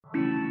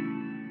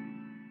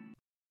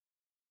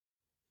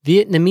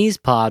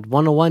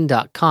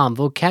VietnamesePod101.com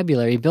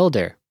Vocabulary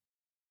Builder.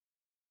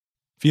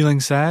 Feeling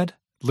sad?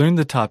 Learn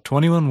the top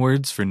 21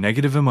 words for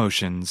negative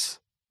emotions.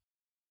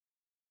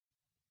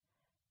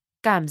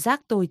 Cảm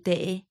giác tồi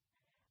tệ.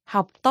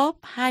 Học top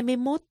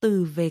 21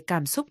 từ về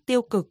cảm xúc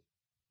tiêu cực.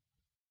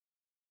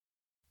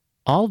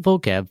 All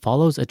vocab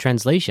follows a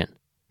translation.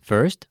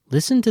 First,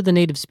 listen to the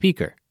native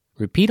speaker.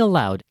 Repeat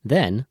aloud,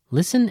 then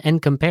listen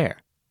and compare.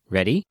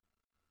 Ready?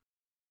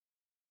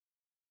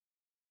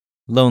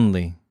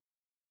 Lonely.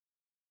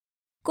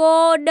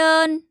 Cô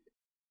đơn.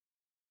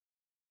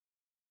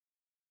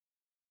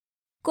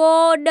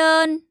 Cô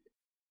đơn.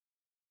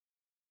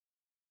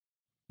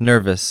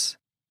 Nervous.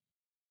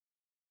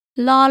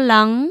 Lo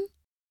lắng.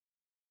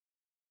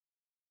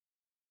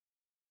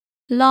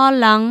 Lo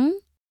lắng.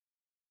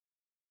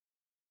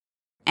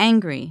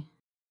 Angry.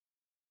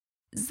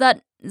 Giận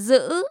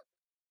dữ.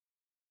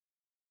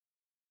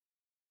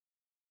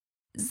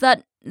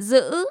 Giận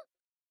dữ.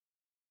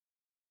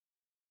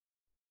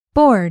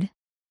 Bored.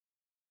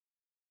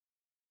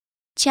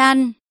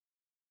 Chăn.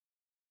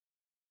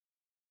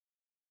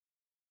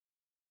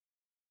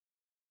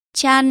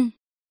 Chăn.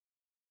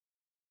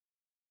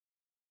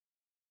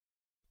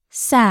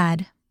 Sad.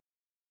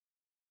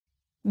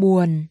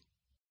 Buồn.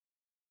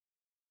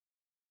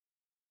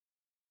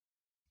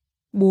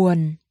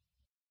 Buồn.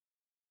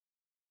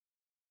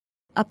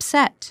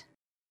 Upset.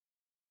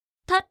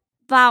 Thất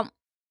vọng.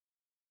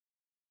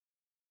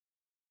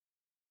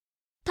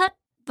 Thất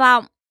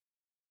vọng.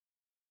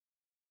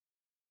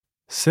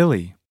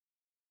 Silly.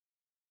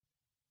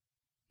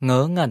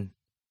 Ngớ ngẩn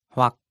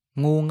hoặc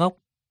ngu ngốc.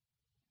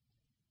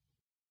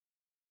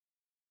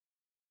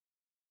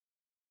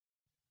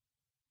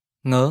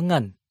 Ngớ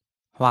ngẩn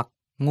hoặc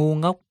ngu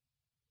ngốc.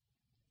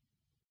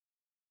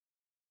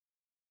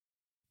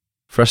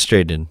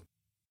 Frustrated.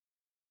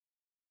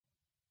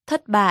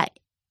 Thất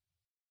bại.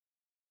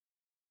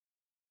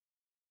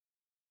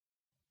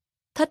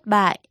 Thất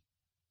bại.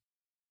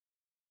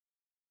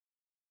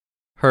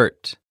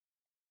 Hurt.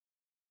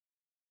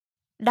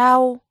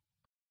 Đau.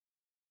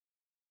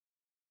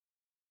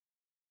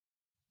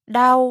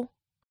 Đau.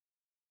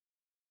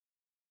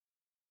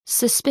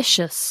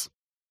 Suspicious.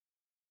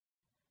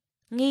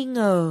 Nghi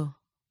ngờ.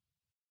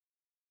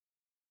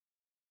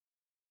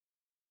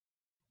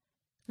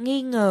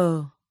 Nghi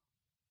ngờ.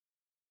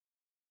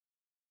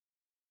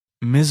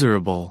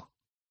 Miserable.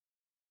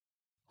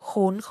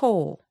 Khốn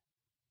khổ.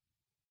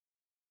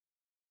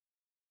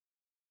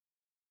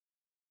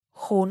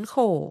 Khốn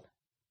khổ.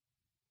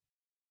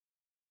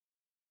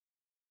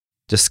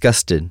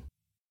 Disgusted.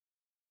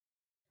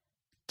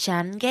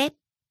 Chán ghét.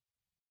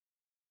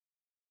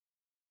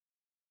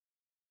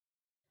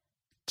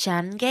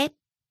 Chán ghét.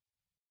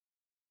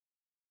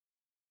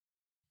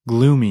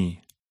 Gloomy.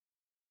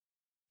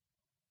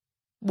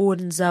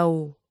 Buồn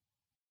rầu.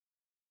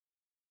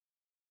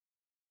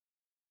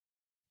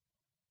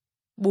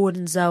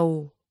 Buồn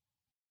rầu.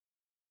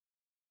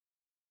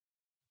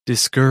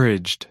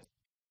 Discouraged.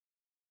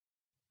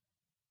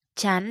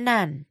 Chán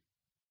nản.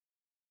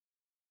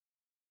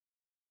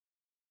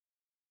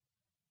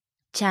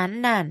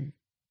 Chán nản.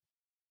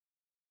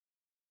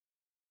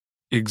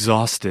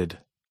 Exhausted.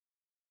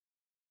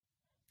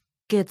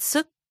 Kiệt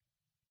sức.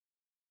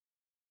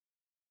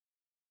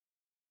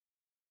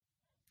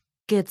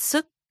 Kiệt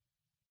sức.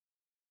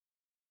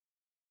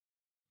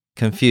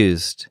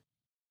 Confused.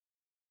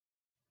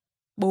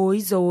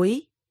 Bối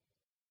rối.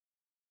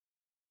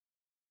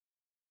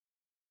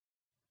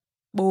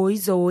 Bối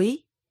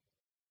rối.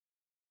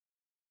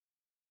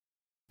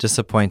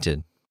 Disappointed.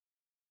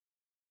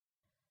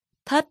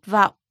 Thất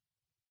vọng.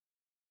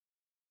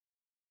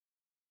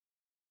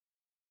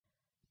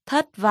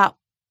 Thất vọng.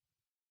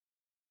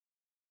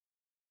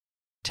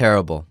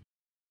 Terrible.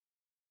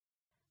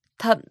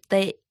 Thậm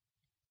tệ.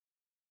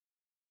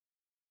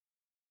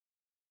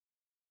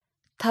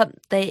 Thậm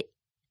tệ.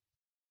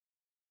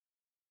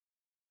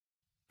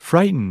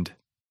 Frightened.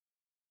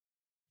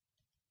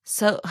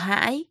 Sợ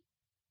hãi.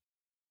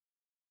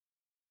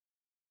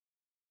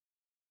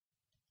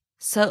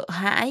 Sợ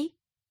hãi.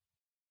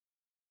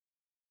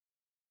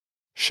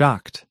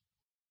 Shocked.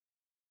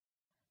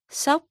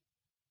 Sốc.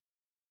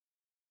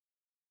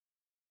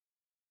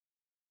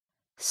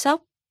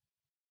 Sốc.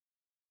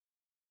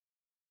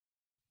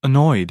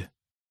 Annoyed.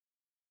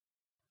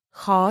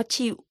 Khó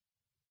chịu.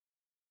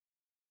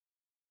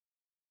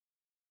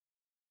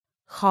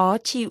 Khó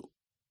chịu.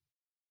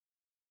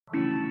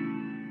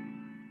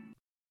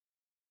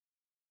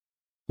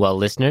 Well,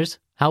 listeners,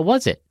 how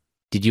was it?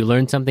 Did you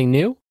learn something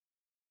new?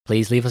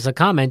 Please leave us a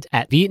comment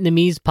at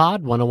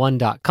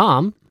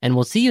VietnamesePod101.com, and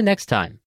we'll see you next time.